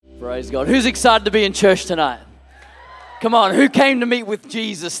Praise God. Who's excited to be in church tonight? Come on, who came to meet with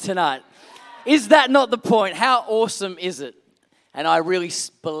Jesus tonight? Is that not the point? How awesome is it? And I really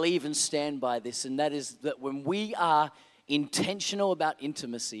believe and stand by this, and that is that when we are intentional about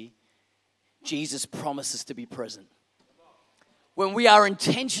intimacy, Jesus promises to be present. When we are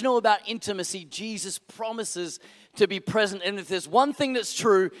intentional about intimacy, Jesus promises to be present. And if there's one thing that's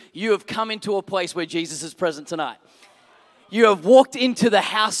true, you have come into a place where Jesus is present tonight. You have walked into the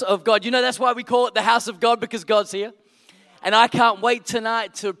house of God. You know that's why we call it the house of God, because God's here. And I can't wait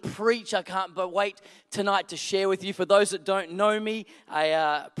tonight to preach. I can't but wait tonight to share with you. For those that don't know me, I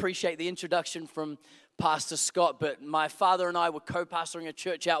appreciate the introduction from Pastor Scott, but my father and I were co-pastoring a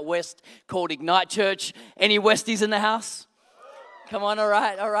church out west called Ignite Church. Any Westies in the house? Come on, all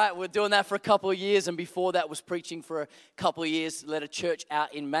right. We're doing that for a couple of years, and before that was preaching for a couple of years, led a church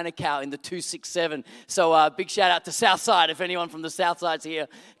out in Manukau in the 267. So big shout out to Southside, if anyone from the Southside's here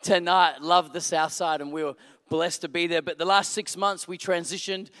tonight. Love the Southside, and we were blessed to be there. But the last 6 months we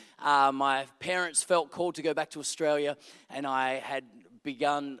transitioned. My parents felt called to go back to Australia, and I had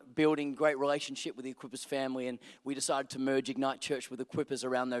begun building great relationship with the Equippers family, and we decided to merge Ignite Church with Equippers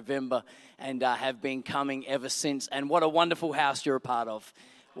around November, and have been coming ever since. And what a wonderful house you're a part of.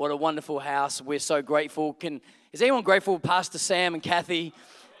 What a wonderful house. We're so grateful. Is anyone grateful for Pastor Sam and Kathy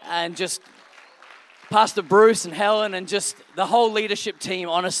and just Pastor Bruce and Helen and just the whole leadership team?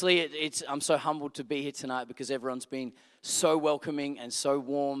 Honestly, I'm so humbled to be here tonight because everyone's been so welcoming and so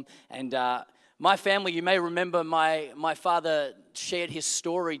warm. And my family, you may remember my father shared his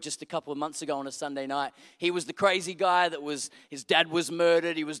story just a couple of months ago on a Sunday night. He was the crazy guy his dad was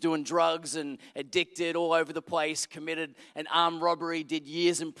murdered, he was doing drugs and addicted all over the place, committed an armed robbery, did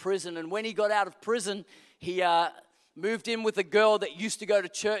years in prison. And when he got out of prison, he moved in with a girl that used to go to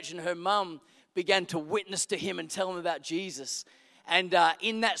church, and her mum began to witness to him and tell him about Jesus. And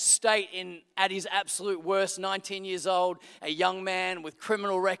in that state, at his absolute worst, 19 years old, a young man with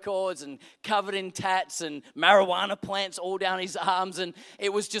criminal records and covered in tats and marijuana plants all down his arms, and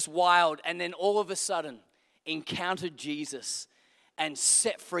it was just wild. And then all of a sudden, encountered Jesus and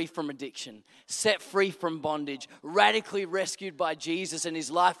set free from addiction, set free from bondage, radically rescued by Jesus, and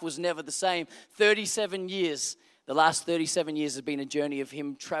his life was never the same. 37 years. The last 37 years has been a journey of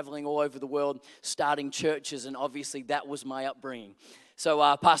him traveling all over the world, starting churches, and obviously that was my upbringing.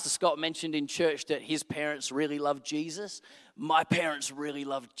 So Pastor Scott mentioned in church that his parents really loved Jesus. My parents really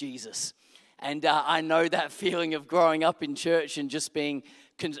loved Jesus. And I know that feeling of growing up in church and just being,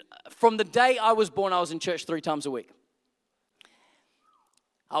 from the day I was born, I was in church 3 times a week.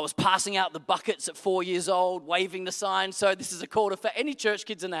 I was passing out the buckets at 4 years old, waving the sign. So this is a call to any church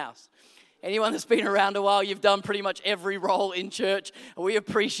kids in the house. Anyone that's been around a while, you've done pretty much every role in church. We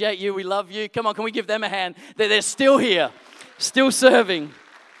appreciate you. We love you. Come on, can we give them a hand? They're still here, still serving,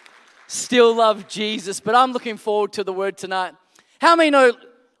 still love Jesus. But I'm looking forward to the word tonight. How many know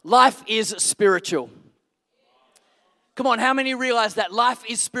life is spiritual? Come on, how many realize that life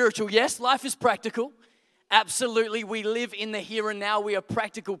is spiritual? Yes, life is practical. Absolutely, we live in the here and now. We are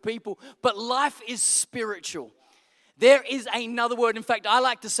practical people. But life is spiritual. There is another word. In fact, I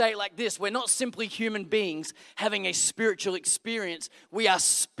like to say it like this. We're not simply human beings having a spiritual experience. We are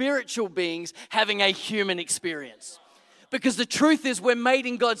spiritual beings having a human experience. Because the truth is we're made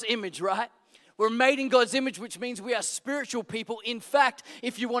in God's image, right? We're made in God's image, which means we are spiritual people. In fact,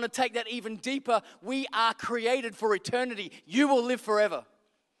 if you want to take that even deeper, we are created for eternity. You will live forever.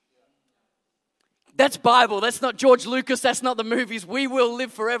 That's Bible. That's not George Lucas. That's not the movies. We will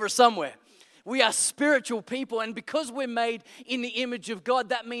live forever somewhere. We are spiritual people, and because we're made in the image of God,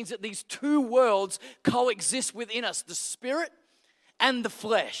 that means that these two worlds coexist within us, the spirit and the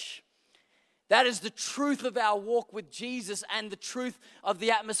flesh. That is the truth of our walk with Jesus and the truth of the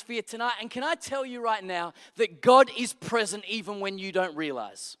atmosphere tonight. And can I tell you right now that God is present even when you don't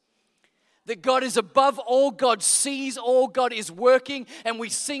realize? That God is above all, God sees all, God is working, and we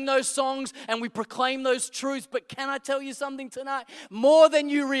sing those songs and we proclaim those truths. But can I tell you something tonight? More than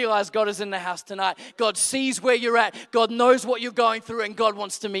you realize, God is in the house tonight. God sees where you're at. God knows what you're going through, and God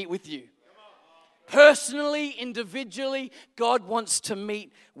wants to meet with you. Personally, individually, God wants to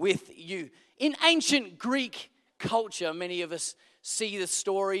meet with you. In ancient Greek culture, many of us see the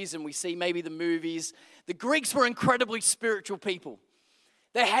stories and we see maybe the movies. The Greeks were incredibly spiritual people.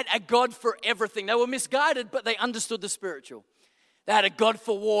 They had a God for everything. They were misguided, but they understood the spiritual. They had a God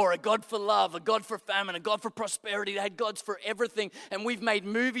for war, a God for love, a God for famine, a God for prosperity. They had gods for everything. And we've made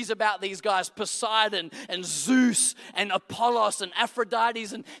movies about these guys, Poseidon and Zeus and Apollos and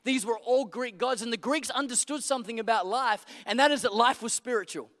Aphrodite. And these were all Greek gods. And the Greeks understood something about life, and that is that life was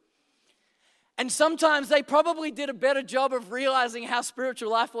spiritual. And sometimes they probably did a better job of realizing how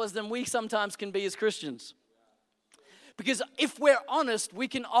spiritual life was than we sometimes can be as Christians. Because if we're honest, we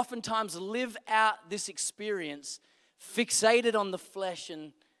can oftentimes live out this experience fixated on the flesh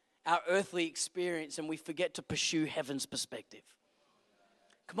and our earthly experience, and we forget to pursue heaven's perspective.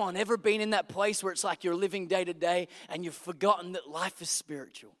 Come on, ever been in that place where it's like you're living day to day and you've forgotten that life is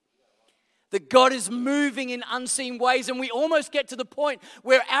spiritual? That God is moving in unseen ways, and we almost get to the point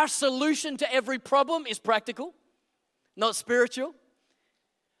where our solution to every problem is practical, not spiritual.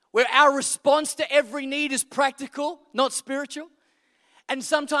 Where our response to every need is practical, not spiritual. And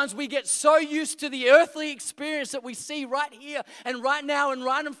sometimes we get so used to the earthly experience that we see right here and right now and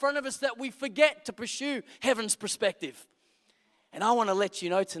right in front of us that we forget to pursue heaven's perspective. And I want to let you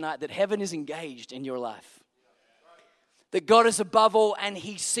know tonight that heaven is engaged in your life. That God is above all and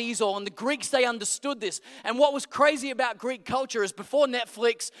He sees all. And the Greeks, they understood this. And what was crazy about Greek culture is before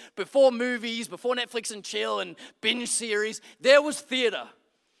Netflix, before movies, before Netflix and chill and binge series, there was theater.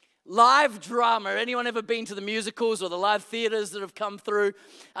 Live drama. Anyone ever been to the musicals or the live theaters that have come through?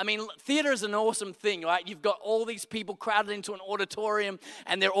 I mean, theater is an awesome thing, right? You've got all these people crowded into an auditorium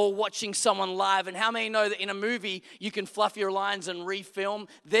and they're all watching someone live. And how many know that in a movie you can fluff your lines and refilm?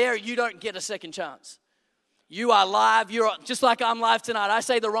 There, you don't get a second chance. You are live. You're just like I'm live tonight. I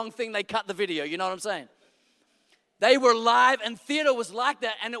say the wrong thing, they cut the video. You know what I'm saying? They were live, and theater was like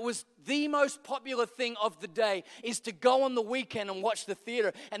that, and it was the most popular thing of the day is to go on the weekend and watch the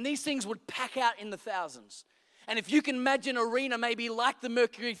theater, and these things would pack out in the thousands. And if you can imagine an arena maybe like the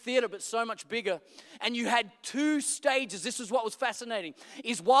Mercury Theater, but so much bigger, and you had two stages, this is what was fascinating,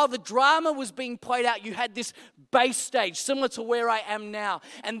 is while the drama was being played out, you had this base stage, similar to where I am now,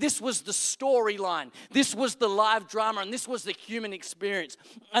 and this was the storyline, this was the live drama, and this was the human experience.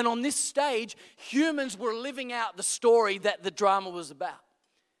 And on this stage, humans were living out the story that the drama was about.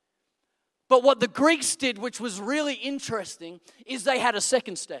 But what the Greeks did, which was really interesting, is they had a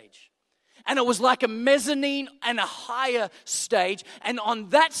second stage. And it was like a mezzanine and a higher stage. And on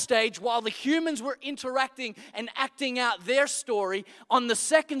that stage, while the humans were interacting and acting out their story, on the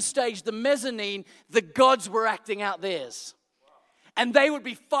second stage, the mezzanine, the gods were acting out theirs. And they would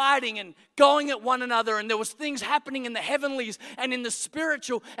be fighting and going at one another, and there was things happening in the heavenlies and in the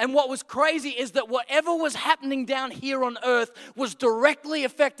spiritual. And what was crazy is that whatever was happening down here on earth was directly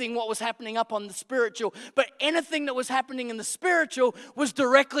affecting what was happening up on the spiritual. But anything that was happening in the spiritual was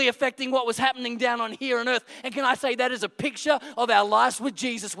directly affecting what was happening down on here on earth. And can I say that is a picture of our lives with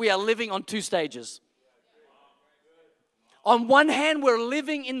Jesus? We are living on two stages. On one hand, we're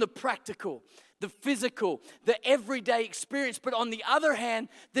living in the practical, the physical, the everyday experience. But on the other hand,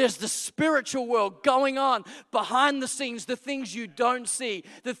 there's the spiritual world going on behind the scenes, the things you don't see,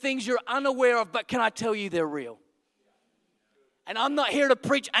 the things you're unaware of. But can I tell you, they're real? And I'm not here to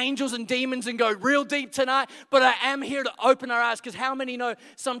preach angels and demons and go real deep tonight, but I am here to open our eyes, because how many know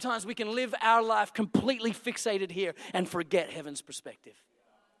sometimes we can live our life completely fixated here and forget heaven's perspective?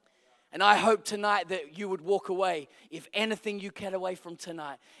 And I hope tonight that you would walk away, if anything you get away from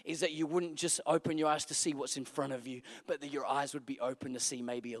tonight, is that you wouldn't just open your eyes to see what's in front of you, but that your eyes would be open to see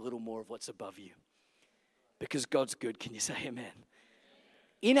maybe a little more of what's above you. Because God's good. Can you say amen?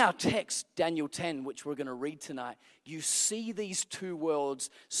 In our text, Daniel 10, which we're going to read tonight, you see these two worlds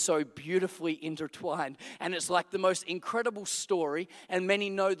so beautifully intertwined. And it's like the most incredible story, and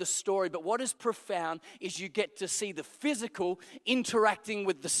many know the story. But what is profound is you get to see the physical interacting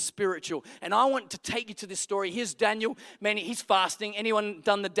with the spiritual. And I want to take you to this story. Here's Daniel. Man, he's fasting. Anyone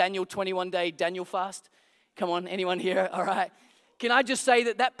done the Daniel 21-day Daniel fast? Come on, anyone here? All right. Can I just say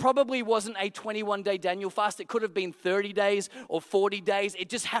that probably wasn't a 21-day Daniel fast. It could have been 30 days or 40 days. It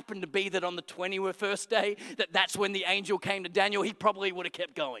just happened to be that on the 21st day, that's when the angel came to Daniel. He probably would have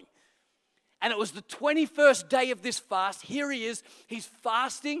kept going. And it was the 21st day of this fast. Here he is. He's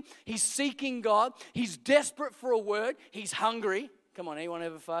fasting. He's seeking God. He's desperate for a word. He's hungry. Come on, anyone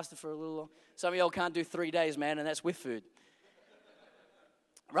ever fasted for a little long? Some of y'all can't do 3 days, man, and that's with food.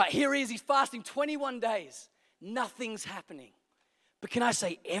 Right, here he is. He's fasting 21 days. Nothing's happening. But can I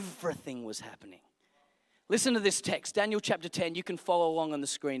say everything was happening? Listen to this text, Daniel chapter 10. You can follow along on the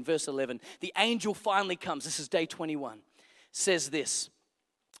screen, verse 11. The angel finally comes. This is day 21. Says this: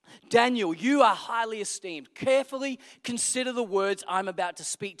 Daniel, you are highly esteemed. Carefully consider the words I'm about to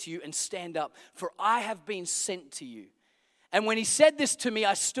speak to you and stand up, for I have been sent to you. And when he said this to me,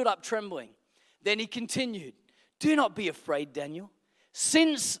 I stood up trembling. Then he continued, do not be afraid, Daniel.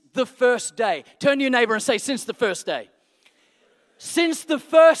 Since the first day, turn to your neighbor and say, since the first day. Since the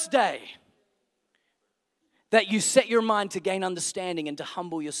first day that you set your mind to gain understanding and to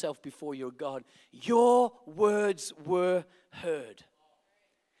humble yourself before your God, your words were heard.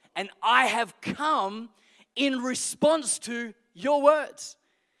 and I have come in response to your words.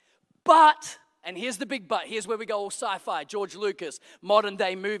 But, and here's the big but, here's where we go all sci-fi, George Lucas, modern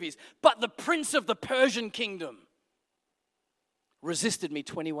day movies. But the prince of the Persian kingdom resisted me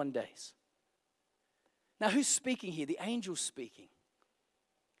 21 days. Now who's speaking here? The angel's speaking.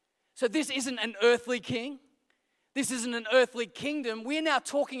 So this isn't an earthly king. This isn't an earthly kingdom. We're now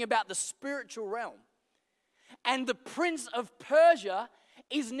talking about the spiritual realm. And the prince of Persia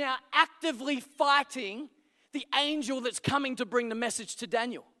is now actively fighting the angel that's coming to bring the message to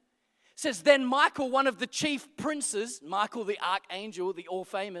Daniel. It says, then Michael, one of the chief princes, Michael the archangel, the all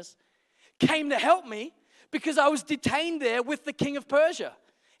famous, came to help me because I was detained there with the king of Persia.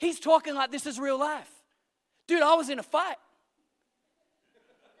 He's talking like this is real life. Dude, I was in a fight.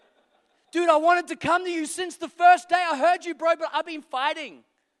 Dude, I wanted to come to you since the first day I heard you, bro, but I've been fighting.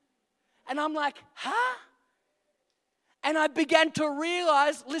 And I'm like, huh? And I began to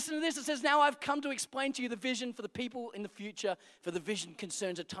realize, listen to this, it says, now I've come to explain to you the vision for the people in the future, for the vision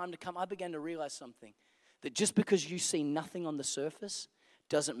concerns of time to come. I began to realize something, that just because you see nothing on the surface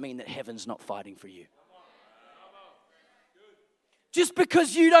doesn't mean that heaven's not fighting for you. Just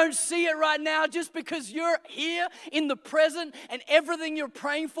because you don't see it right now, just because you're here in the present and everything you're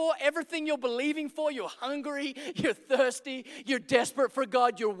praying for, everything you're believing for, you're hungry, you're thirsty, you're desperate for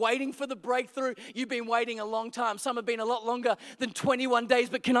God, you're waiting for the breakthrough. You've been waiting a long time. Some have been a lot longer than 21 days.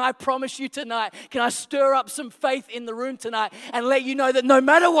 But can I promise you tonight, can I stir up some faith in the room tonight and let you know that no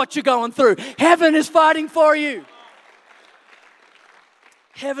matter what you're going through, heaven is fighting for you.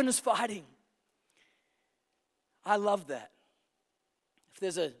 Heaven is fighting. I love that.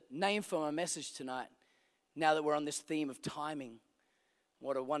 There's a name for my message tonight, now that we're on this theme of timing.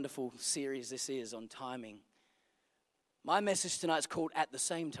 What a wonderful series this is on timing. My message tonight is called At the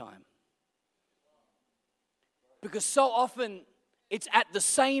Same Time. Because so often it's at the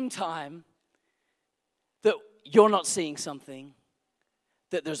same time that you're not seeing something,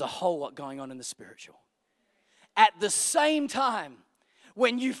 that there's a whole lot going on in the spiritual. At the same time,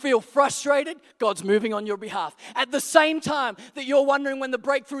 when you feel frustrated, God's moving on your behalf. At the same time that you're wondering when the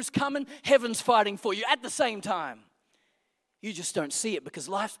breakthrough's coming, heaven's fighting for you. At the same time. You just don't see it because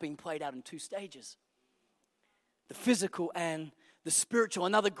life's being played out in two stages. The physical and the spiritual.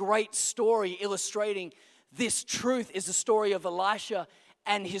 Another great story illustrating this truth is the story of Elisha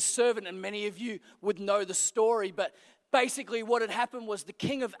and his servant. And many of you would know the story, but basically what had happened was the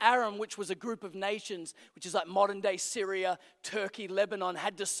king of Aram, which was a group of nations, which is like modern day Syria, Turkey, Lebanon,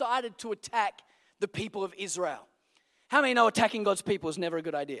 had decided to attack the people of Israel. How many know attacking God's people is never a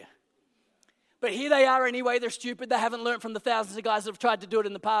good idea? But here they are anyway, they're stupid, they haven't learned from the thousands of guys that have tried to do it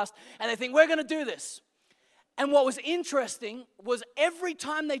in the past, and they think, we're going to do this. And what was interesting was every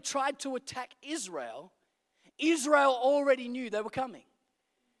time they tried to attack Israel, Israel already knew they were coming.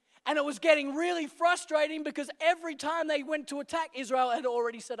 And it was getting really frustrating because every time they went to attack, Israel had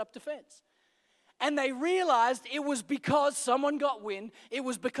already set up defense. And they realized it was because someone got wind. It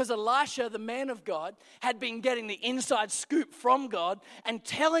was because Elisha, the man of God, had been getting the inside scoop from God and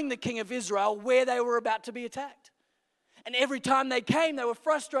telling the king of Israel where they were about to be attacked. And every time they came, they were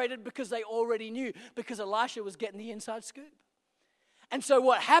frustrated because they already knew, because Elisha was getting the inside scoop. And so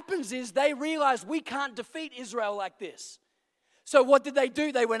what happens is they realized we can't defeat Israel like this. So what did they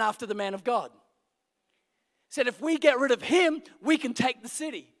do? They went after the man of God. Said, if we get rid of him, we can take the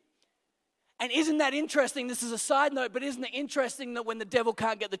city. And isn't that interesting? This is a side note, but isn't it interesting that when the devil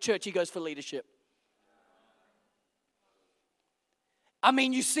can't get the church, he goes for leadership? I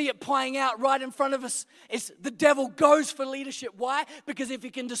mean, you see it playing out right in front of us. It's the devil goes for leadership. Why? Because if he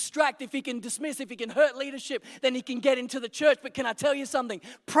can distract, if he can dismiss, if he can hurt leadership, then he can get into the church. But can I tell you something?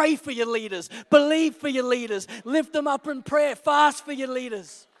 Pray for your leaders. Believe for your leaders. Lift them up in prayer. Fast for your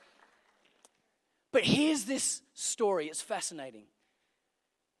leaders. But here's this story. It's fascinating.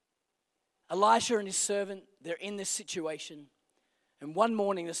 Elisha and his servant, they're in this situation. And one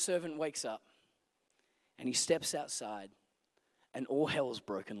morning the servant wakes up and he steps outside. And all hell's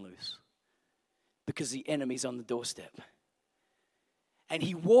broken loose because the enemy's on the doorstep. And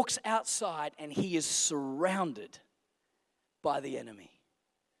he walks outside and he is surrounded by the enemy.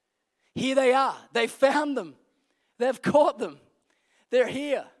 Here they are. They found them. They've caught them. They're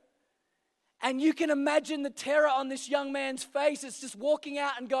here. And you can imagine the terror on this young man's face. It's just walking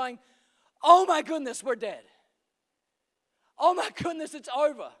out and going, oh my goodness, we're dead. Oh my goodness, it's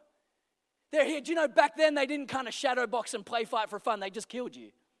over. They're here. Do you know back then they didn't kind of shadow box and play fight for fun. They just killed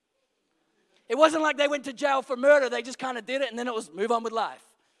you. It wasn't like they went to jail for murder. They just kind of did it and then it was move on with life.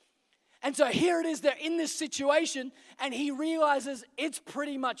 And so here it is. They're in this situation and he realizes it's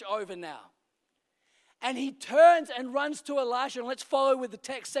pretty much over now. And he turns and runs to Elisha. And let's follow with the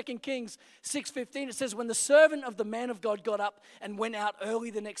text, 2 Kings 6:15. It says, when the servant of the man of God got up and went out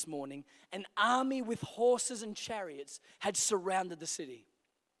early the next morning, an army with horses and chariots had surrounded the city.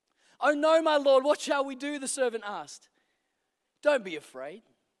 "Oh no, my lord, what shall we do?" the servant asked. "Don't be afraid,"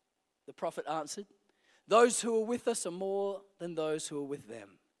 the prophet answered. "Those who are with us are more than those who are with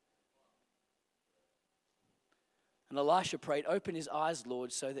them." And Elisha prayed, "Open his eyes,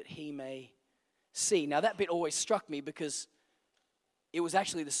 Lord, so that he may see." Now that bit always struck me because it was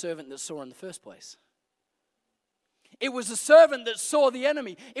actually the servant that saw in the first place. It was the servant that saw the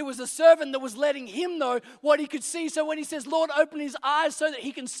enemy. It was the servant that was letting him know what he could see. So when he says, "Lord, open his eyes so that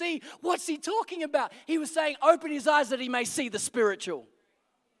he can see," what's he talking about? He was saying, open his eyes that he may see the spiritual.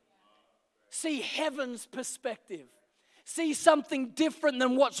 See heaven's perspective. See something different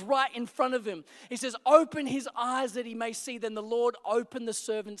than what's right in front of him. He says, open his eyes that he may see. Then the Lord opened the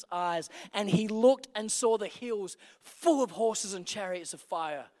servant's eyes, and he looked and saw the hills full of horses and chariots of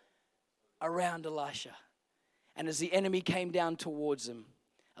fire around Elisha. And as the enemy came down towards him,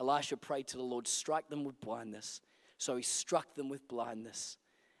 Elisha prayed to the Lord, "Strike them with blindness." So he struck them with blindness,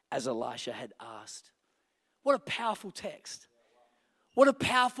 as Elisha had asked. What a powerful text. What a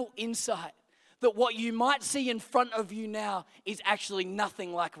powerful insight. That what you might see in front of you now is actually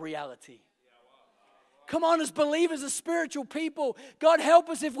nothing like reality. Come on, as believers, as spiritual people, God help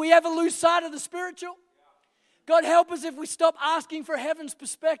us if we ever lose sight of the spiritual. God help us if we stop asking for heaven's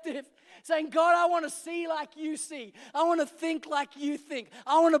perspective. Saying, "God, I want to see like you see. I want to think like you think.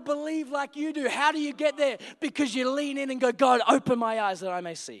 I want to believe like you do." How do you get there? Because you lean in and go, "God, open my eyes that I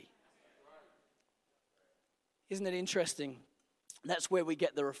may see." Isn't it interesting? That's where we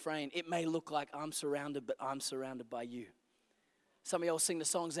get the refrain. It may look like I'm surrounded, but I'm surrounded by you. Some of y'all sing the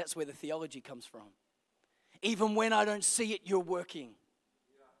songs, that's where the theology comes from. Even when I don't see it, you're working.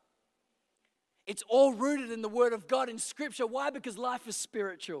 It's all rooted in the Word of God in Scripture. Why? Because life is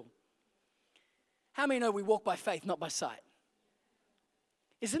spiritual. How many know we walk by faith, not by sight?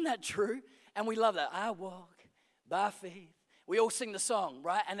 Isn't that true? And we love that. I walk by faith. We all sing the song,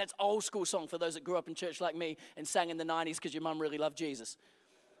 right? And that's old school song for those that grew up in church like me and sang in the 90s because your mum really loved Jesus.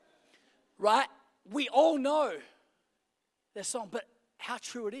 Right? We all know their song, but how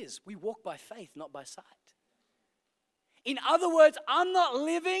true it is. We walk by faith, not by sight. In other words, I'm not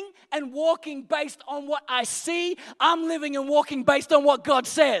living and walking based on what I see. I'm living and walking based on what God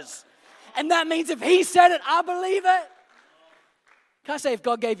says. And that means if He said it, I believe it. Can I say, if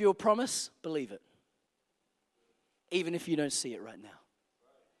God gave you a promise, believe it. Even if you don't see it right now.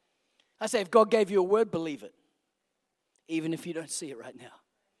 I say, if God gave you a word, believe it. Even if you don't see it right now.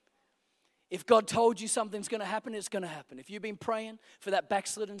 If God told you something's going to happen, it's going to happen. If you've been praying for that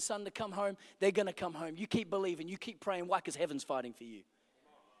backslidden son to come home, they're going to come home. You keep believing. You keep praying. Why? Because heaven's fighting for you.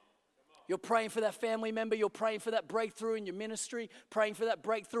 You're praying for that family member. You're praying for that breakthrough in your ministry, praying for that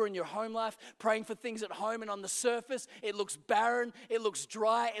breakthrough in your home life, praying for things at home, and on the surface, it looks barren, it looks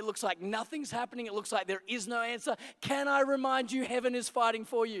dry, it looks like nothing's happening, it looks like there is no answer. Can I remind you, heaven is fighting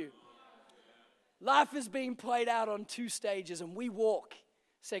for you? Life is being played out on two stages, and we walk,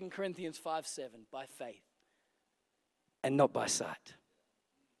 2 Corinthians 5:7, by faith and not by sight.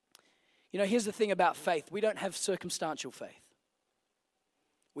 You know, here's the thing about faith. We don't have circumstantial faith.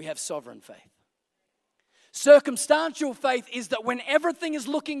 We have sovereign faith. Circumstantial faith is that when everything is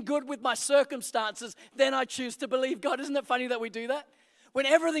looking good with my circumstances, then I choose to believe God. Isn't it funny that we do that? When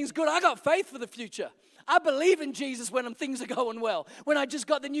everything's good, I got faith for the future. I believe in Jesus when things are going well. When I just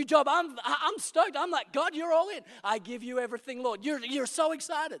got the new job, I'm stoked. I'm like, God, you're all in. I give you everything, Lord. You're so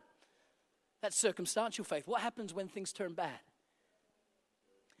excited. That's circumstantial faith. What happens when things turn bad?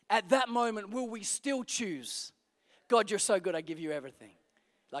 At that moment, will we still choose, God, you're so good, I give you everything?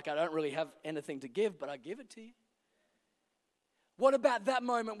 Like, I don't really have anything to give, but I give it to you. What about that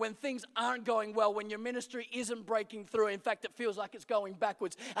moment when things aren't going well, when your ministry isn't breaking through? In fact, it feels like it's going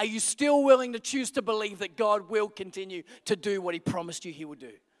backwards. Are you still willing to choose to believe that God will continue to do what He promised you He would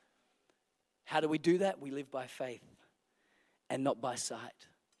do? How do we do that? We live by faith and not by sight.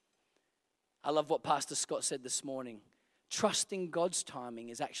 I love what Pastor Scott said this morning. Trusting God's timing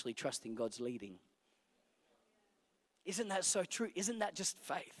is actually trusting God's leading. Isn't that so true? Isn't that just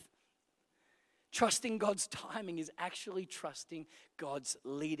faith? Trusting God's timing is actually trusting God's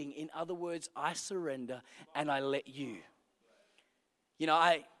leading. In other words, I surrender and I let you. You know,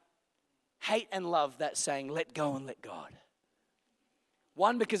 I hate and love that saying, let go and let God.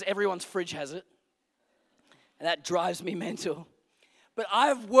 One, because everyone's fridge has it, and that drives me mental. But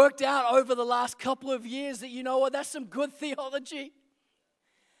I've worked out over the last couple of years that, you know what, that's some good theology.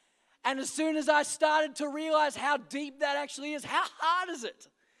 And as soon as I started to realize how deep that actually is, how hard is it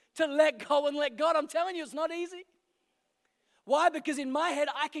to let go and let God. I'm telling you, it's not easy. Why? Because in my head,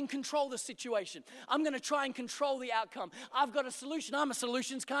 I can control the situation. I'm going to try and control the outcome. I've got a solution. I'm a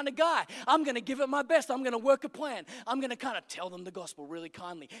solutions kind of guy. I'm going to give it my best. I'm going to work a plan. I'm going to kind of tell them the gospel really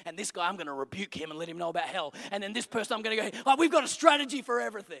kindly. And this guy, I'm going to rebuke him and let him know about hell. And then this person, I'm going to go, oh, we've got a strategy for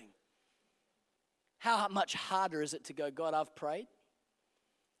everything. How much harder is it to go, God, I've prayed,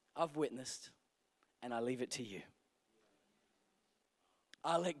 I've witnessed, and I leave it to you.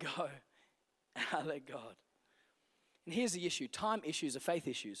 I let go, and I let God. And here's the issue. Time issues are faith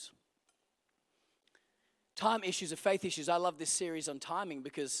issues. Time issues are faith issues. I love this series on timing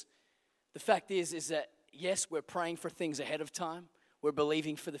because the fact is that, yes, we're praying for things ahead of time. We're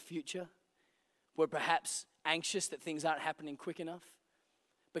believing for the future. We're perhaps anxious that things aren't happening quick enough.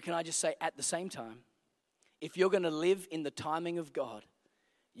 But can I just say, at the same time, if you're going to live in the timing of God,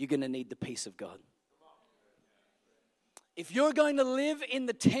 you're going to need the peace of God. If you're going to live in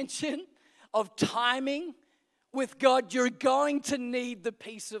the tension of timing with God, you're going to need the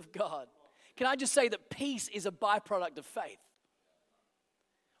peace of God. Can I just say that peace is a byproduct of faith?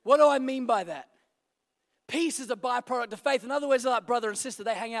 What do I mean by that? Peace is a byproduct of faith. In other words, they're like brother and sister.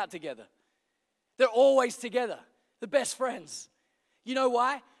 They hang out together. They're always together. The best friends. You know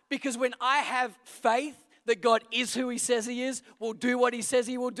why? Because when I have faith that God is who He says He is, will do what He says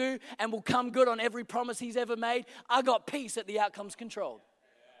He will do, and will come good on every promise He's ever made, I got peace that the outcome's controlled.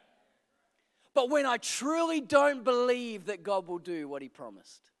 But when I truly don't believe that God will do what He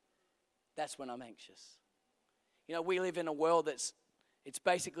promised, that's when I'm anxious. You know, we live in a world it's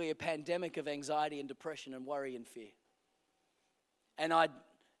basically a pandemic of anxiety and depression and worry and fear. And I,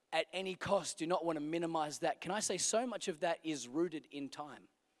 at any cost, do not want to minimize that. Can I say so much of that is rooted in time?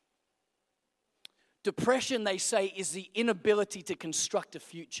 Depression, they say, is the inability to construct a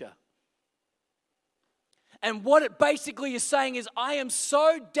future. And what it basically is saying is, I am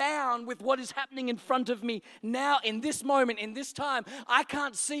so down with what is happening in front of me now, in this moment, in this time. I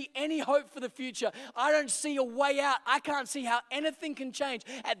can't see any hope for the future. I don't see a way out. I can't see how anything can change.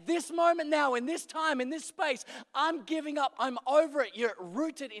 At this moment now, in this time, in this space, I'm giving up. I'm over it. You're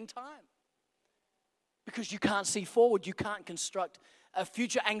rooted in time. Because you can't see forward. You can't construct a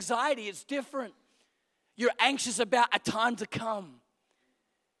future. Anxiety is different. You're anxious about a time to come.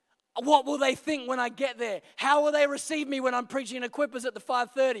 What will they think when I get there? How will they receive me when I'm preaching in Equippers at the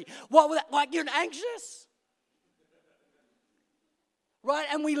 5:30? What will that, like, you're anxious? Right?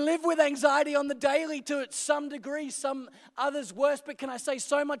 And we live with anxiety on the daily to some degree, some others worse. But can I say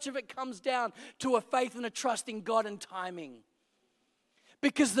so much of it comes down to a faith and a trust in God and timing.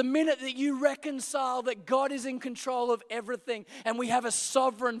 Because the minute that you reconcile that God is in control of everything and we have a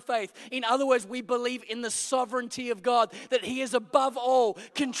sovereign faith, in other words, we believe in the sovereignty of God, that He is above all,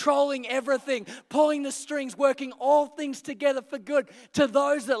 controlling everything, pulling the strings, working all things together for good to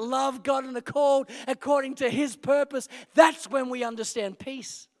those that love God and are called according to His purpose, that's when we understand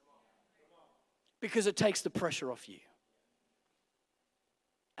peace. Because it takes the pressure off you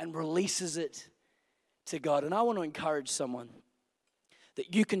and releases it to God. And I want to encourage someone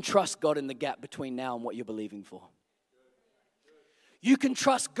that you can trust God in the gap between now and what you're believing for. You can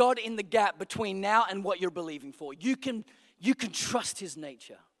trust God in the gap between now and what you're believing for. You can trust His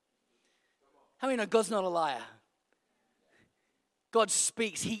nature. How many know God's not a liar? God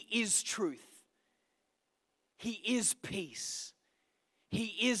speaks. He is truth. He is peace. He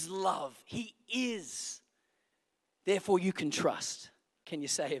is love. He is. Therefore, you can trust. Can you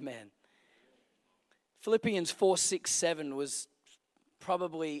say amen? Philippians 4:6-7 was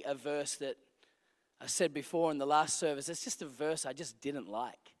probably a verse that I said before in the last service. It's just a verse I just didn't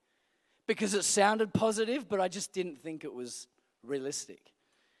like because it sounded positive, but I just didn't think it was realistic.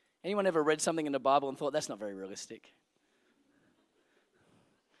 Anyone ever read something in the Bible and thought, that's not very realistic?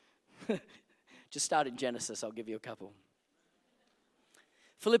 Just start in Genesis. I'll give you a couple.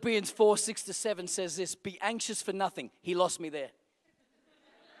 Philippians 4:6-7 says this: be anxious for nothing. He lost me there.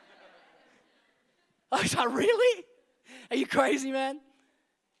 I was like, really? Are you crazy, man?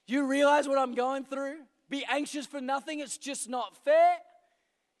 You realize what I'm going through? Be anxious for nothing. It's just not fair.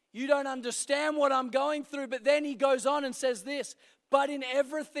 You don't understand what I'm going through. But then he goes on and says this: but in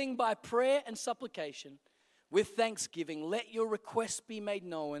everything by prayer and supplication, with thanksgiving, let your requests be made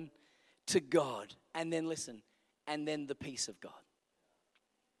known to God. And then listen, and then the peace of God,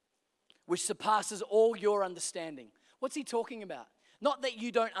 which surpasses all your understanding. What's he talking about? Not that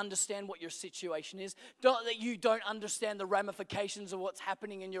you don't understand what your situation is. Not that you don't understand the ramifications of what's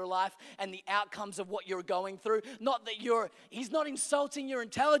happening in your life and the outcomes of what you're going through. Not that he's not insulting your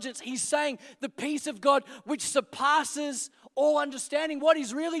intelligence. He's saying the peace of God, which surpasses all understanding. What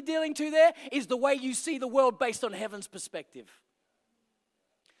he's really dealing to there is the way you see the world based on heaven's perspective.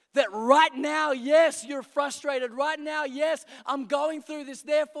 That right now, yes, you're frustrated. Right now, yes, I'm going through this,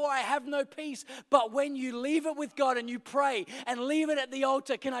 therefore I have no peace. But when you leave it with God and you pray and leave it at the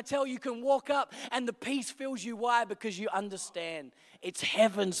altar, can I tell you, you can walk up and the peace fills you. Why? Because you understand it's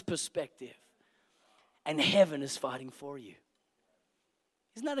heaven's perspective. And heaven is fighting for you.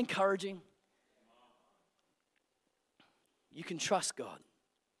 Isn't that encouraging? You can trust God.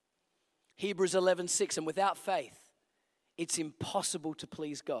 Hebrews 11:6, and without faith, it's impossible to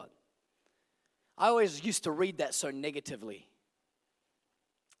please God. I always used to read that so negatively.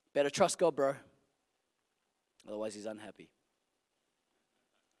 Better trust God, bro. Otherwise, he's unhappy.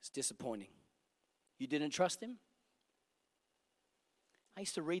 It's disappointing. You didn't trust him? I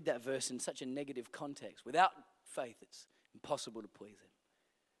used to read that verse in such a negative context. Without faith, it's impossible to please him.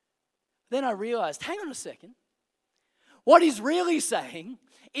 Then I realized, hang on a second. What he's really saying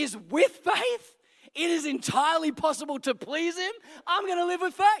is with faith, it is entirely possible to please him. I'm going to live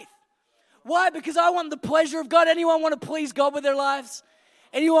with faith. Why? Because I want the pleasure of God. Anyone want to please God with their lives?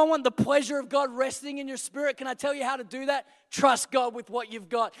 Anyone want the pleasure of God resting in your spirit? Can I tell you how to do that? Trust God with what you've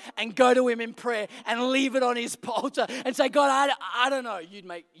got and go to him in prayer and leave it on his altar and say, God, I don't know.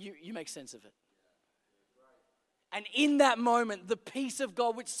 You make sense of it. And in that moment, the peace of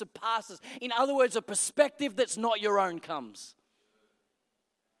God which surpasses, in other words, a perspective that's not your own comes.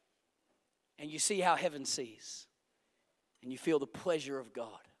 And you see how heaven sees. And you feel the pleasure of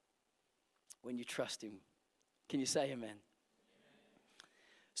God when you trust him. Can you say amen?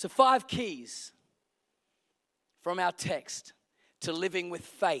 So 5 keys from our text to living with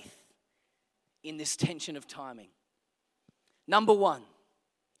faith in this tension of timing. Number 1,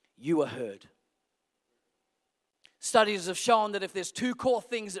 you are heard. Studies have shown that if there's 2 core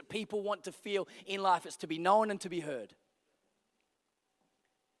things that people want to feel in life, it's to be known and to be heard.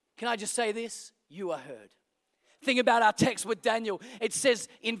 Can I just say this? You are heard. Think about our text with Daniel. It says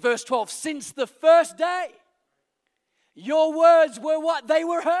in verse 12, since the first day, your words were what? They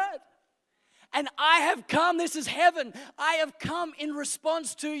were heard. And I have come, this is heaven, I have come in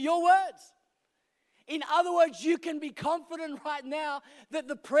response to your words. In other words, you can be confident right now that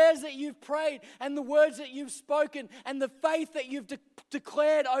the prayers that you've prayed and the words that you've spoken and the faith that you've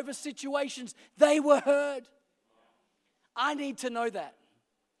declared over situations, they were heard. I need to know that.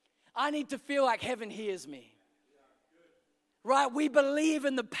 I need to feel like heaven hears me. Right? We believe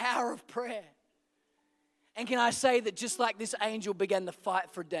in the power of prayer. And can I say that just like this angel began to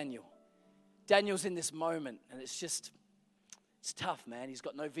fight for Daniel, Daniel's in this moment and it's tough, man. He's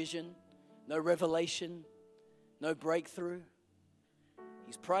got no vision, no revelation, no breakthrough.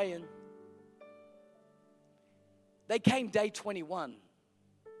 He's praying. They came day 21,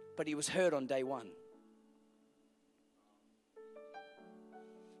 but he was heard on day 1.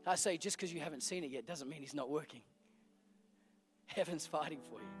 I say, just because you haven't seen it yet doesn't mean he's not working. Heaven's fighting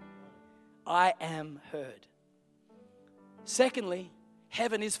for you. I am heard. Secondly,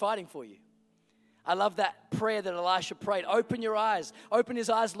 heaven is fighting for you. I love that prayer that Elisha prayed. Open your eyes. Open his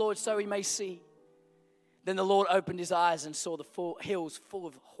eyes, Lord, so he may see. Then the Lord opened his eyes and saw the hills full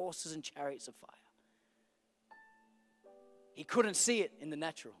of horses and chariots of fire. He couldn't see it in the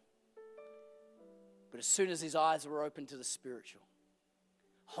natural. But as soon as his eyes were open to the spiritual,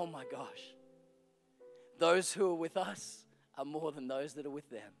 oh my gosh, those who are with us are more than those that are with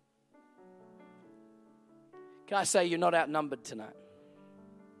them. Can I say you're not outnumbered tonight?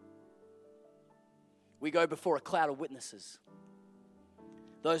 We go before a cloud of witnesses.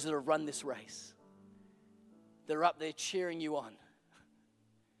 Those that have run this race. That are up there cheering you on.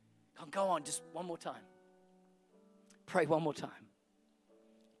 Go on, just one more time. Pray one more time.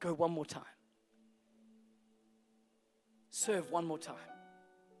 Go one more time. Serve one more time.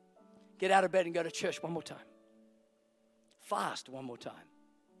 Get out of bed and go to church one more time. Fast one more time.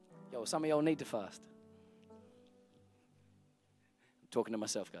 Yo, some of y'all need to fast. I'm talking to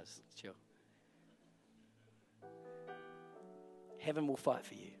myself, guys. Chill. Heaven will fight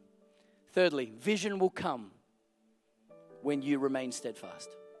for you. Thirdly, vision will come when you remain steadfast.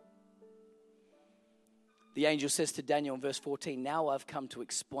 The angel says to Daniel in verse 14, now I've come to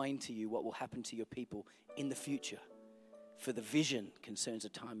explain to you what will happen to your people in the future, for the vision concerns a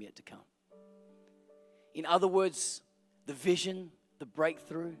time yet to come. In other words, the vision, the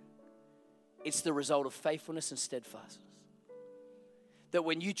breakthrough, it's the result of faithfulness and steadfastness. That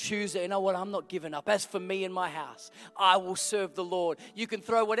when you choose, you know what, I'm not giving up. As for me and my house, I will serve the Lord. You can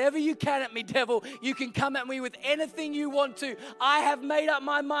throw whatever you can at me, devil. You can come at me with anything you want to. I have made up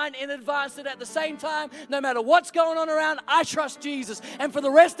my mind in advance that at the same time, no matter what's going on around, I trust Jesus. And for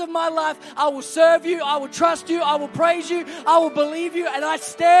the rest of my life, I will serve you, I will trust you, I will praise you, I will believe you, and I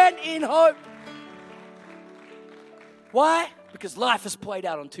stand in hope. Why? Because life is played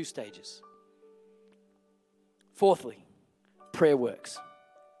out on two stages. Fourthly, prayer works.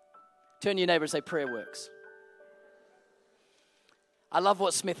 Turn to your neighbor and say, prayer works. I love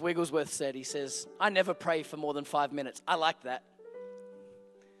what Smith Wigglesworth said. He says, I never pray for more than 5 minutes. I like that.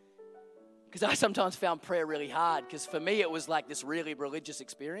 Because I sometimes found prayer really hard. Because for me, it was like this really religious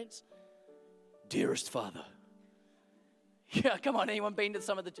experience. Dearest Father. Yeah, come on, anyone been to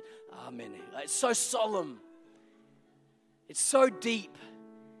some of the... Amen. It's so solemn. It's so deep.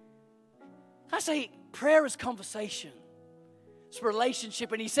 I say prayer is conversation. It's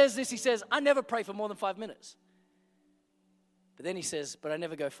relationship. And he says this, he says, I never pray for more than 5 minutes. But then he says, but I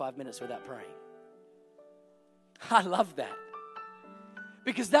never go 5 minutes without praying. I love that.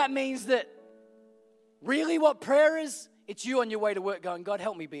 Because that means that really what prayer is, it's you on your way to work going, God,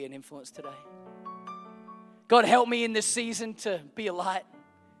 help me be an influence today. God, help me in this season to be a light,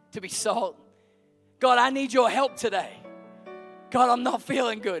 to be salt. God, I need your help today. God, I'm not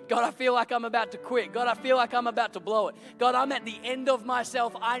feeling good. God, I feel like I'm about to quit. God, I feel like I'm about to blow it. God, I'm at the end of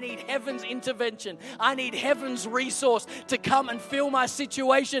myself. I need heaven's intervention. I need heaven's resource to come and fill my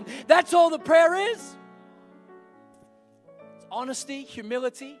situation. That's all the prayer is. It's honesty,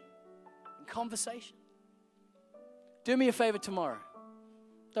 humility, and conversation. Do me a favor tomorrow.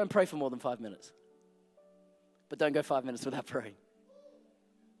 Don't pray for more than 5 minutes. But don't go 5 minutes without praying.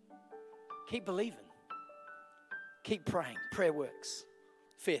 Keep believing. Keep praying. Prayer works.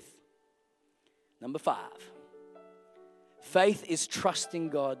 Fifth, number 5. Faith is trusting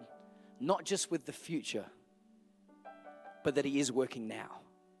God not just with the future, but that He is working now.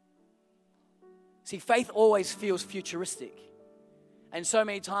 See, faith always feels futuristic. And so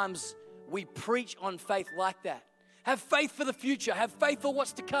many times we preach on faith like that. Have faith for the future. Have faith for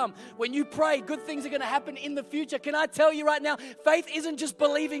what's to come. When you pray, good things are going to happen in the future. Can I tell you right now, faith isn't just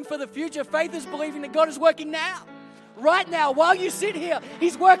believing for the future. Faith is believing that God is working now. Right now, while you sit here,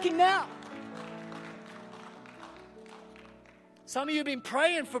 He's working now. Some of you have been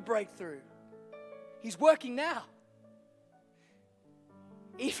praying for breakthrough. He's working now.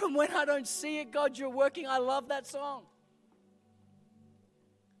 Even when I don't see it, God, you're working. I love that song.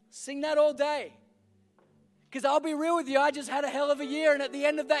 Sing that all day. Because I'll be real with you, I just had a hell of a year, and at the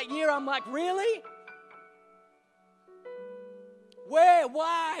end of that year, I'm like, really? Where?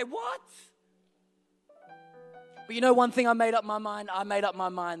 Why? What? But you know one thing I made up my mind? I made up my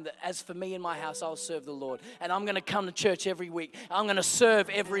mind that as for me and my house, I'll serve the Lord. And I'm going to come to church every week. I'm going to serve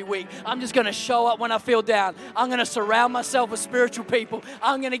every week. I'm just going to show up when I feel down. I'm going to surround myself with spiritual people.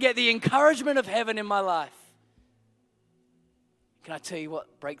 I'm going to get the encouragement of heaven in my life. Can I tell you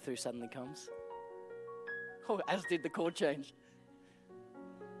what breakthrough suddenly comes? Oh, as did the chord change.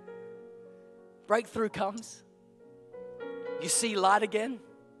 Breakthrough comes. You see light again.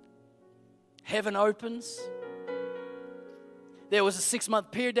 Heaven opens. There was a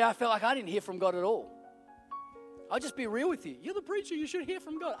 6-month period there I felt like I didn't hear from God at all. I'll just be real with you. You're the preacher. You should hear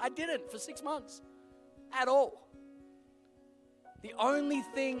from God. I didn't for 6 months at all. The only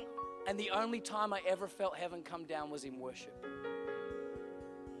thing and the only time I ever felt heaven come down was in worship.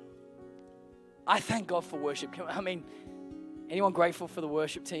 I thank God for worship. I mean, anyone grateful for the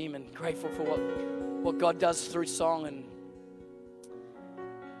worship team and grateful for what God does through song?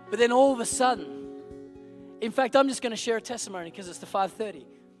 But then all of a sudden, in fact, I'm just going to share a testimony because it's the 5:30.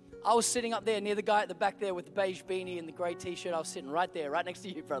 I was sitting up there near the guy at the back there with the beige beanie and the grey t-shirt. I was sitting right there, right next to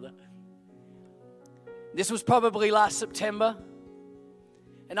you, brother. This was probably last September.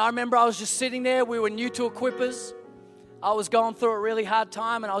 And I remember I was just sitting there. We were new to Equippers. I was going through a really hard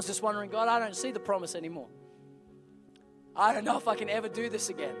time, and I was just wondering, God, I don't see the promise anymore. I don't know if I can ever do this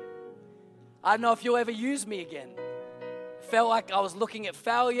again. I don't know if you'll ever use me again. Felt like I was looking at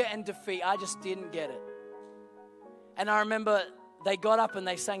failure and defeat. I just didn't get it. And I remember they got up and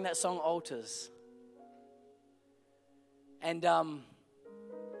they sang that song, Altars. And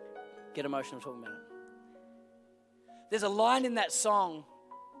get emotional talking about it. There's a line in that song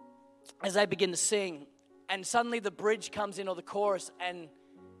as they begin to sing, and suddenly the bridge comes in or the chorus, and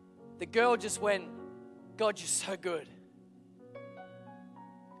the girl just went, God, you're so good.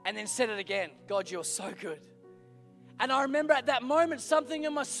 And then said it again, God, you're so good. And I remember at that moment, something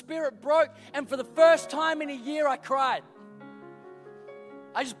in my spirit broke, and for the first time in a year, I cried.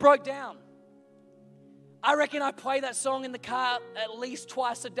 I just broke down. I reckon I play that song in the car at least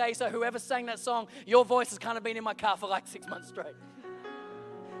twice a day, so whoever sang that song, your voice has kind of been in my car for like 6 months straight.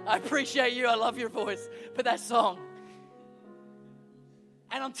 I appreciate you. I love your voice. But that song.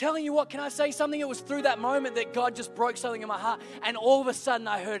 And I'm telling you what, can I say something? It was through that moment that God just broke something in my heart. And all of a sudden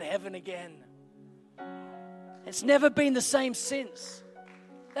I heard heaven again. It's never been the same since.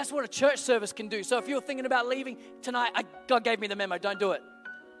 That's what a church service can do. So if you're thinking about leaving tonight, God gave me the memo. Don't do it.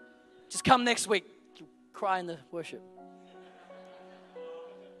 Just come next week. You'll cry in the worship.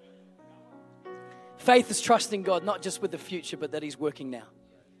 Faith is trusting God, not just with the future, but that He's working now.